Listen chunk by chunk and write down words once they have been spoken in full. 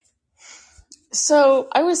So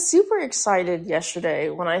I was super excited yesterday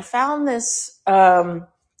when I found this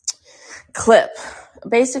clip,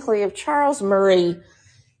 basically of Charles Murray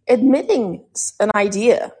admitting an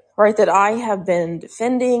idea, right, that I have been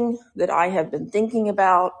defending, that I have been thinking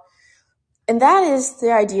about. And that is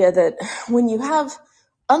the idea that when you have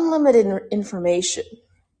unlimited information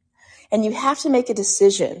and you have to make a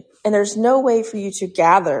decision and there's no way for you to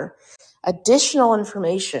gather additional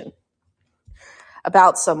information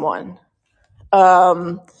about someone,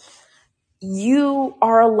 you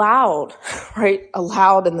are allowed, right?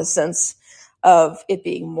 Allowed in the sense of it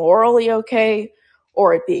being morally okay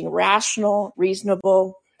or it being rational,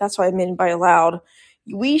 reasonable. That's what I mean by allowed.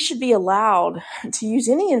 We should be allowed to use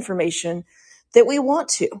any information that we want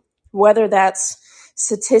to, whether that's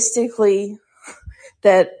statistically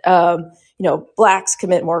that, blacks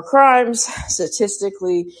commit more crimes,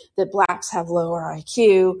 statistically that blacks have lower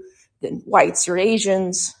IQ than whites or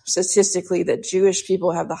Asians, statistically that Jewish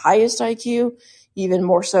people have the highest IQ, even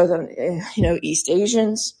more so than, East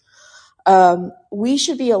Asians. We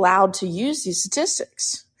should be allowed to use these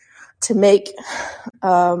statistics to make,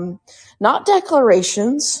 not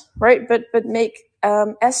declarations, right, but make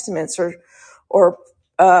estimates or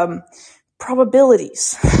probability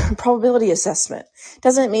assessment.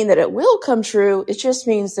 Doesn't mean that it will come true. It just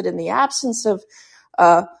means that in the absence of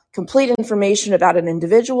complete information about an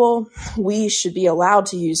individual, we should be allowed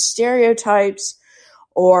to use stereotypes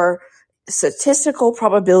or statistical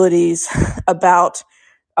probabilities about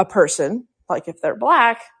a person. Like if they're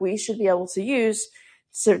black, we should be able to use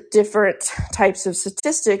different types of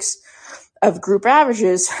statistics of group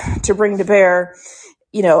averages to bring to bear,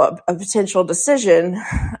 a potential decision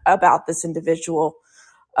about this individual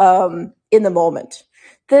in the moment.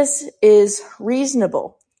 This is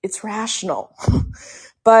reasonable. It's rational.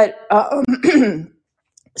 But I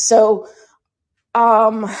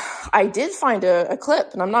did find a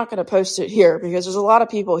clip, and I'm not going to post it here because there's a lot of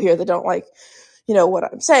people here that don't like, what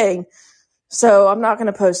I'm saying. So I'm not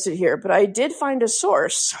going to post it here. But I did find a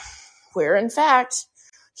source where, in fact,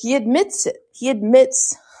 he admits it. He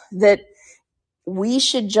admits that we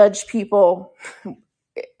should judge people.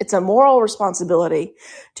 It's a moral responsibility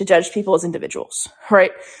to judge people as individuals,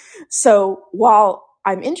 right? So while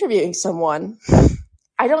I'm interviewing someone,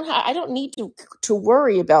 I don't need to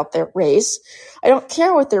worry about their race. I don't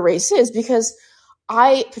care what their race is because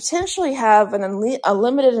I potentially have a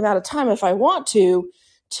limited amount of time if I want to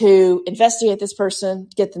investigate this person,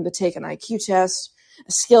 get them to take an IQ test,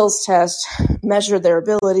 a skills test, measure their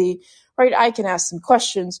ability, right? I can ask them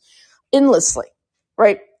questions endlessly,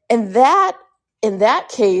 right? And that, in that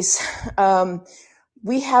case,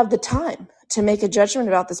 we have the time to make a judgment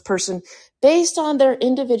about this person based on their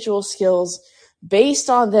individual skills, based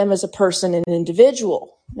on them as a person and an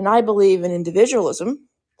individual. And I believe in individualism,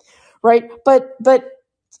 right? But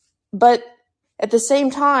at the same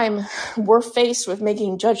time, we're faced with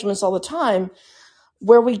making judgments all the time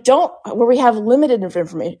where we have limited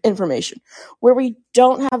information, where we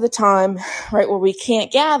don't have the time, right? Where we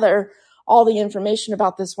can't gather all the information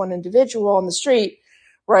about this one individual on the street,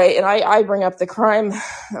 right? And I bring up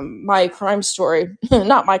my crime story,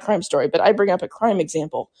 not my crime story, but I bring up a crime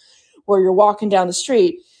example where you're walking down the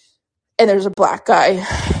street and there's a black guy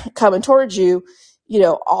coming towards you.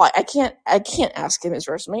 I can't ask him his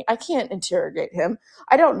resume. I can't interrogate him.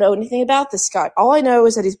 I don't know anything about this guy. All I know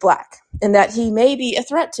is that he's black and that he may be a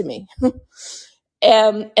threat to me.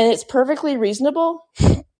 And it's perfectly reasonable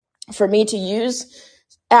for me to use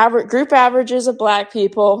group averages of black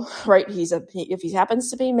people, right? If he happens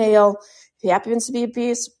to be male, if he happens to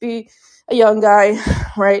be a young guy,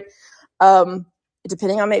 right?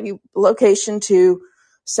 Depending on maybe location to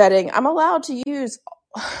setting, I'm allowed to use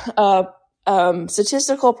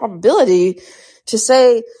statistical probability to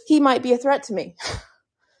say he might be a threat to me,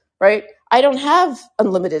 right? I don't have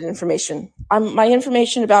unlimited information. My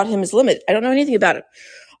information about him is limited. I don't know anything about him.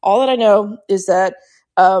 All that I know is that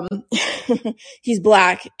he's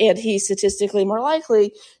black and he's statistically more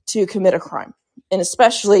likely to commit a crime. And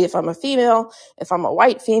especially if I'm a female, if I'm a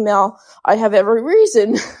white female, I have every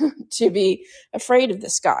reason to be afraid of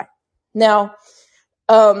this guy. Now,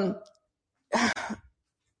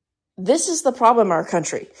 this is the problem in our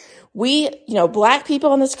country. Black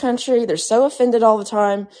people in this country, they're so offended all the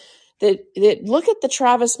time that look at the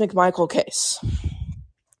Travis McMichael case.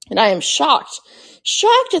 And I am shocked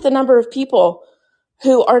at the number of people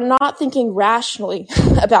who are not thinking rationally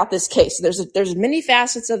about this case. There's many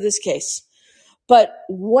facets of this case. But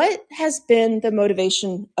what has been the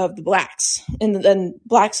motivation of the blacks and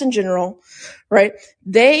blacks in general, right?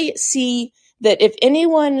 They see that if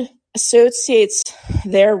anyone associates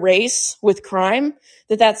their race with crime,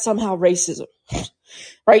 that's somehow racism,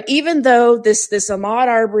 right? Even though this Ahmaud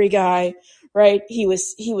Arbery guy, right, he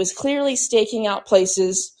was clearly staking out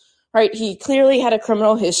places, right? He clearly had a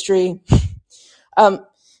criminal history,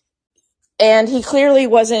 and he clearly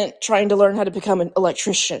wasn't trying to learn how to become an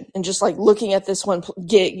electrician and just like looking at this one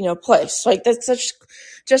place. Like that's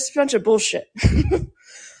just a bunch of bullshit.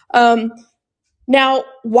 Now,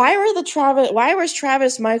 why was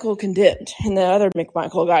Travis Michael condemned and the other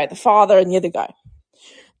McMichael guy, the father and the other guy?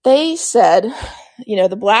 They said,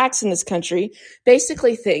 the blacks in this country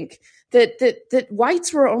basically think that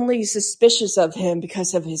whites were only suspicious of him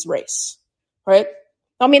because of his race, right?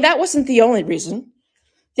 I mean, that wasn't the only reason.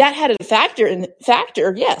 That had a factor,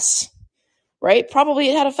 yes, right? Probably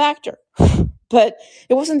it had a factor, but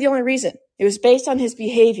it wasn't the only reason. It was based on his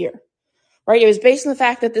behavior, right? It was based on the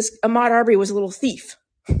fact that this Ahmaud Arbery was a little thief,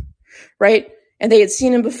 right? And they had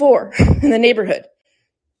seen him before in the neighborhood.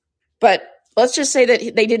 But let's just say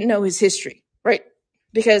that they didn't know his history, right?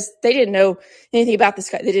 Because they didn't know anything about this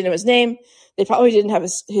guy. They didn't know his name. They probably didn't have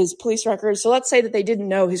his police records. So let's say that they didn't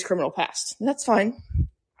know his criminal past. That's fine.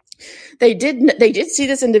 They did see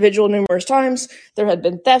this individual numerous times. There had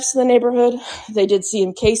been thefts in the neighborhood. They did see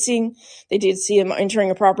him casing. They did see him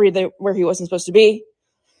entering a property where he wasn't supposed to be,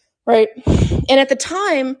 right? And at the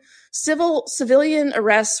time, civilian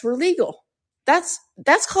arrests were legal. That's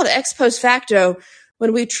called ex post facto,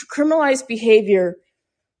 when we criminalize behavior,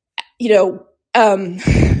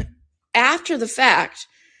 after the fact,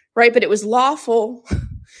 right? But it was lawful.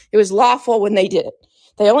 It was lawful when they did it.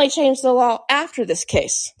 They only changed the law after this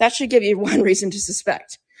case. That should give you one reason to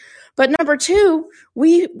suspect. But number two,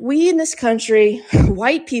 we in this country,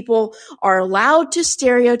 white people, are allowed to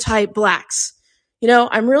stereotype blacks.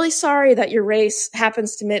 I'm really sorry that your race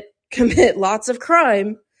happens to commit lots of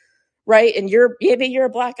crime, right? And maybe you're a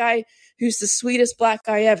black guy who's the sweetest black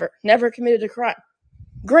guy ever, never committed a crime.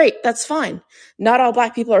 Great, that's fine. Not all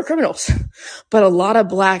black people are criminals, but a lot of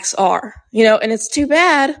blacks are, and it's too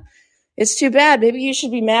bad. It's too bad. Maybe you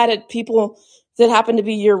should be mad at people that happen to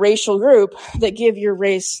be your racial group that give your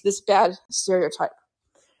race this bad stereotype,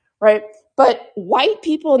 right? But white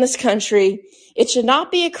people in this country, it should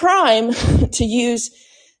not be a crime to use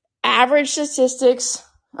average statistics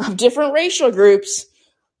of different racial groups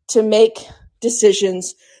to make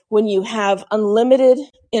decisions when you have unlimited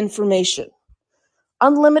information.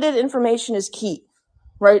 Unlimited information is key,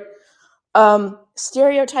 right?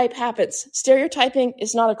 Stereotype happens. Stereotyping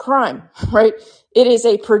is not a crime, right? It is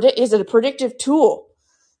a predictive tool.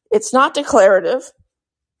 It's not declarative.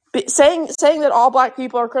 Saying that all black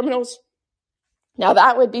people are criminals, now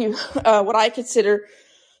that would be what I consider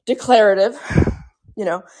declarative,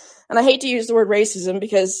 and I hate to use the word racism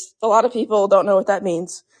because a lot of people don't know what that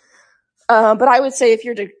means. But I would say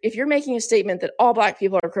if you're making a statement that all black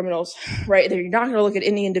people are criminals, right, that you're not going to look at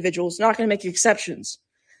any individuals, not going to make exceptions.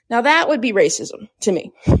 Now that would be racism to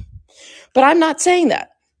me. But I'm not saying that.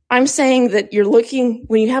 I'm saying that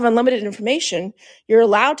when you have unlimited information, you're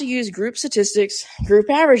allowed to use group statistics, group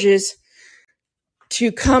averages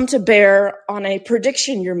to come to bear on a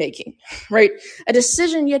prediction you're making, right? A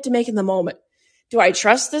decision you have to make in the moment. Do I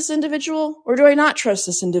trust this individual or do I not trust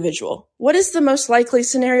this individual? What is the most likely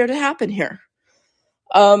scenario to happen here?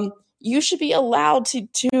 You should be allowed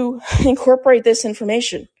to incorporate this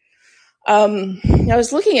information. I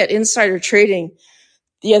was looking at insider trading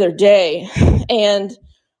the other day, and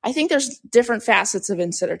I think there's different facets of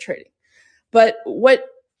insider trading. But what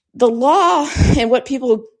the law and what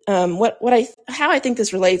people, how I think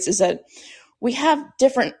this relates is that we have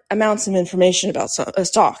different amounts of information about a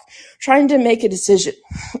stock, trying to make a decision.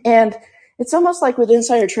 And it's almost like with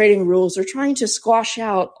insider trading rules, they're trying to squash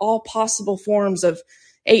out all possible forms of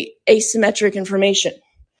asymmetric information,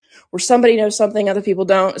 where somebody knows something, other people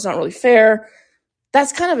don't. It's not really fair.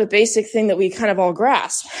 That's kind of a basic thing that we kind of all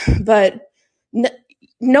grasp. But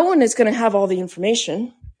no one is going to have all the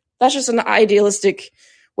information. That's just an idealistic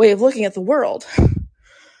way of looking at the world.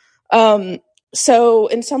 So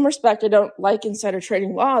in some respect, I don't like insider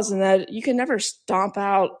trading laws in that you can never stomp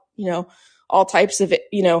out, all types of,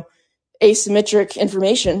 asymmetric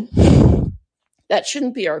information. That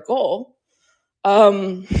shouldn't be our goal.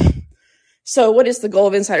 So what is the goal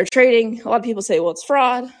of insider trading? A lot of people say, well, it's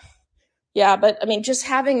fraud. Yeah, but I mean, just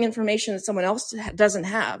having information that someone else doesn't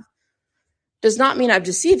have does not mean I've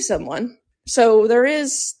deceived someone. So there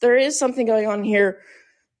is something going on here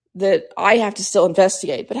that I have to still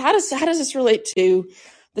investigate. But how does this relate to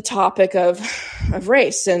the topic of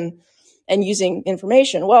race and using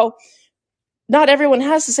information? Well, not everyone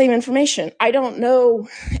has the same information. I don't know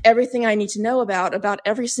everything I need to know about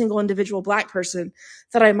every single individual Black person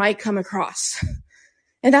that I might come across.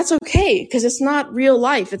 And that's okay, because it's not real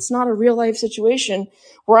life. It's not a real life situation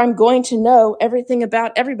where I'm going to know everything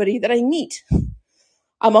about everybody that I meet.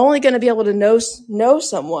 I'm only going to be able to know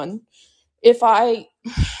someone if I,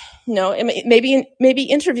 maybe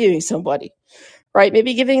interviewing somebody, right?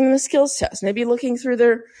 Maybe giving them a skills test, maybe looking through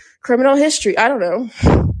their criminal history. I don't know.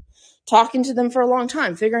 Talking to them for a long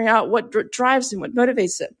time, figuring out what drives them, what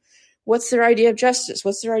motivates them. What's their idea of justice?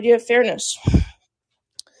 What's their idea of fairness?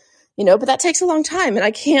 But that takes a long time, and I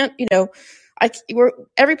can't,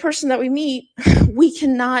 every person that we meet, we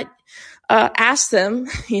cannot ask them,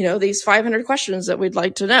 these 500 questions that we'd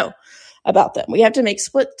like to know about them. We have to make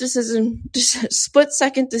split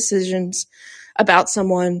second decisions about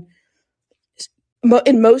someone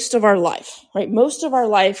in most of our life, right? Most of our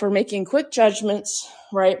life, we're making quick judgments,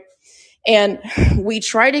 right? And we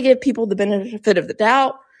try to give people the benefit of the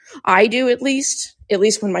doubt. I do, at least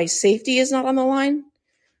when my safety is not on the line.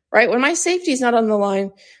 Right? When my safety is not on the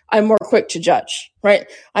line, I'm more quick to judge, right?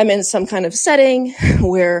 I'm in some kind of setting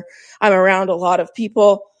where I'm around a lot of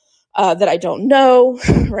people that I don't know,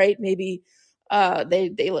 right? Maybe I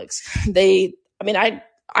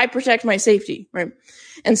protect my safety, right?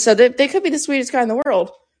 And so they could be the sweetest guy in the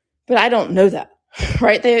world, but I don't know that,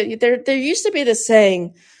 right? There used to be this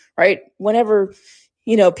saying, right? Whenever,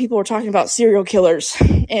 people were talking about serial killers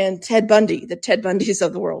and Ted Bundy, the Ted Bundys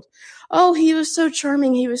of the world. Oh, he was so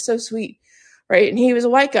charming. He was so sweet, right? And he was a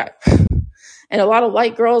white guy. And a lot of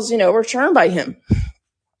white girls, were charmed by him.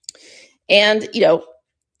 And,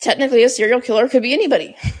 technically a serial killer could be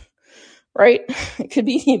anybody, right? It could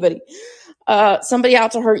be anybody. Somebody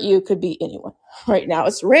out to hurt you could be anyone. Right now,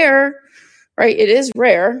 it's rare, right? It is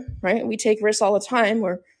rare, right? We take risks all the time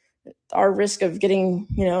where our risk of getting,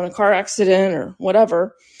 in a car accident or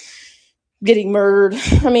whatever, getting murdered.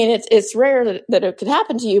 I mean, it's rare that it could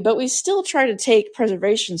happen to you, but we still try to take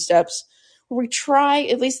preservation steps where we try,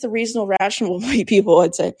 at least the reasonable, rational people,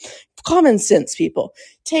 I'd say, common sense people,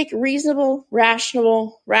 take reasonable,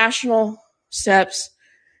 rational steps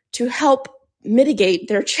to help mitigate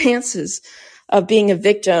their chances of being a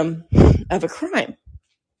victim of a crime.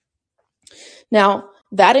 Now,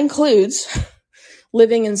 that includes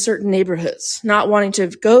living in certain neighborhoods, not wanting to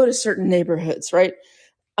go to certain neighborhoods, right?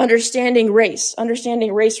 Understanding race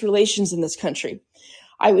relations in this country.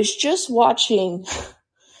 I was just watching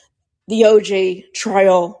the OJ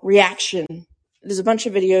trial reaction. There's a bunch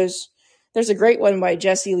of videos. There's a great one by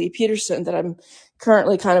Jesse Lee Peterson that I'm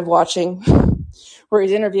currently kind of watching, where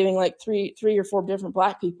he's interviewing like three or four different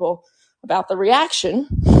Black people about the reaction.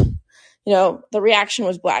 The reaction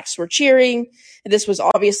was Blacks were cheering. This was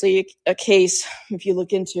obviously a case, if you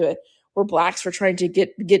look into it, where Blacks were trying to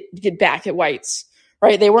get back at whites.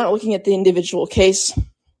 Right? They weren't looking at the individual case.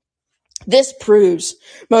 This proves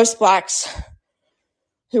most Blacks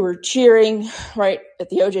who were cheering, right, at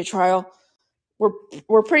the OJ trial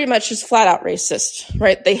were pretty much just flat out racist,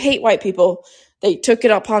 right? They hate white people. They took it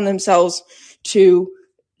upon themselves to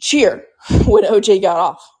cheer when OJ got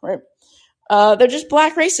off, right? They're just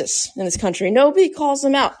Black racists in this country. Nobody calls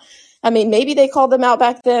them out. I mean, maybe they called them out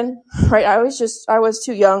back then, right? I was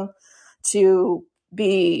too young to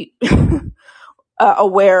be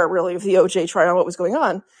aware really of the OJ trial and what was going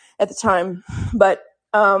on at the time. But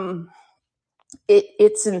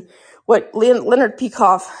it's in what Leonard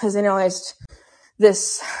Peikoff has analyzed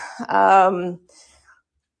this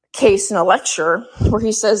case in a lecture where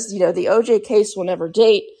he says, the OJ case will never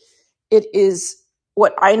date. It is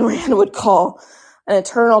what Ayn Rand would call an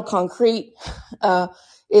eternal concrete.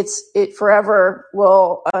 It forever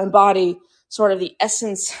will embody sort of the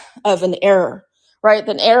essence of an error. Right?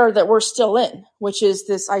 An error that we're still in, which is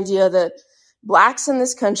this idea that Blacks in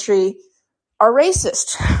this country are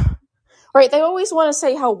racist. Right? They always want to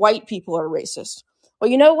say how white people are racist.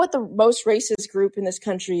 Well, you know what the most racist group in this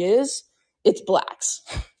country is? It's Blacks.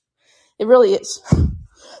 It really is.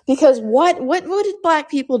 Because what did Black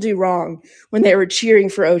people do wrong when they were cheering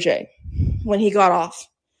for OJ when he got off?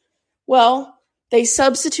 Well, they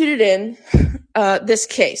substituted in this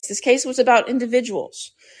case. This case was about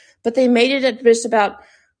individuals. But they made it just about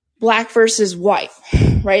Black versus white,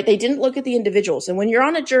 right? They didn't look at the individuals. And when you're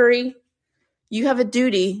on a jury, you have a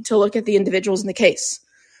duty to look at the individuals in the case,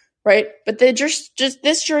 right? But they just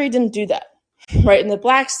this jury didn't do that, right? And the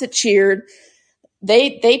Blacks that cheered,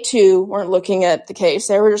 they too weren't looking at the case.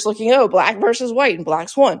 They were just looking, Black versus white, and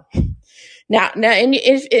Blacks won. Now, in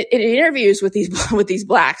interviews with these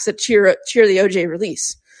Blacks that cheer the OJ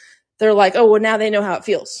release, they're like, oh, well, now they know how it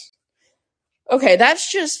feels. Okay, that's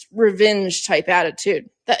just revenge type attitude.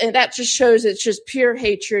 That just shows it's just pure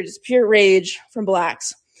hatred, it's pure rage from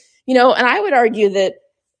blacks. And I would argue that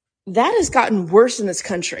has gotten worse in this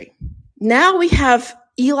country. Now we have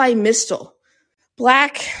Eli Mistel,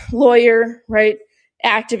 black lawyer, right?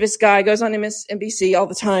 Activist guy, goes on MSNBC all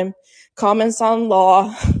the time, comments on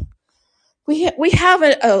law. We have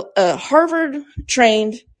a Harvard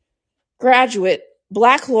trained graduate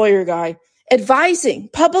black lawyer guy advising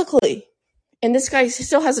publicly, and this guy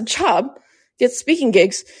still has a job, gets speaking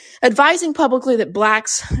gigs, advising publicly that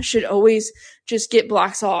blacks should always just get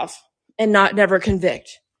blacks off and not never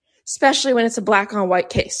convict, especially when it's a black on white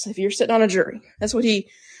case. If you're sitting on a jury, that's what he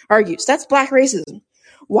argues. That's black racism.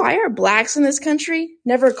 Why are blacks in this country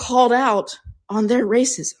never called out on their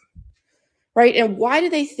racism, right? And why do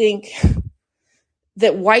they think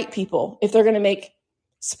that white people, if they're going to make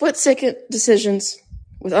split-second decisions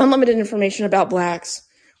with unlimited information about blacks,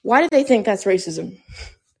 why do they think that's racism,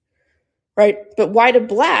 right? But why do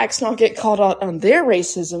blacks not get called out on their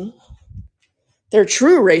racism, their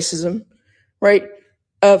true racism, right,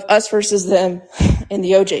 of us versus them in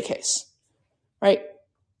the OJ case, right?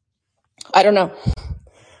 I don't know.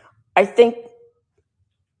 I think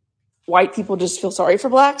white people just feel sorry for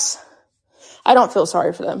blacks. I don't feel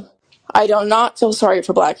sorry for them. I do not feel sorry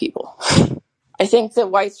for black people. I think that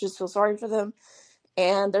whites just feel sorry for them,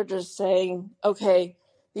 and they're just saying, okay,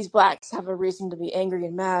 these blacks have a reason to be angry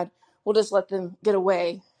and mad. We'll just let them get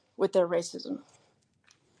away with their racism.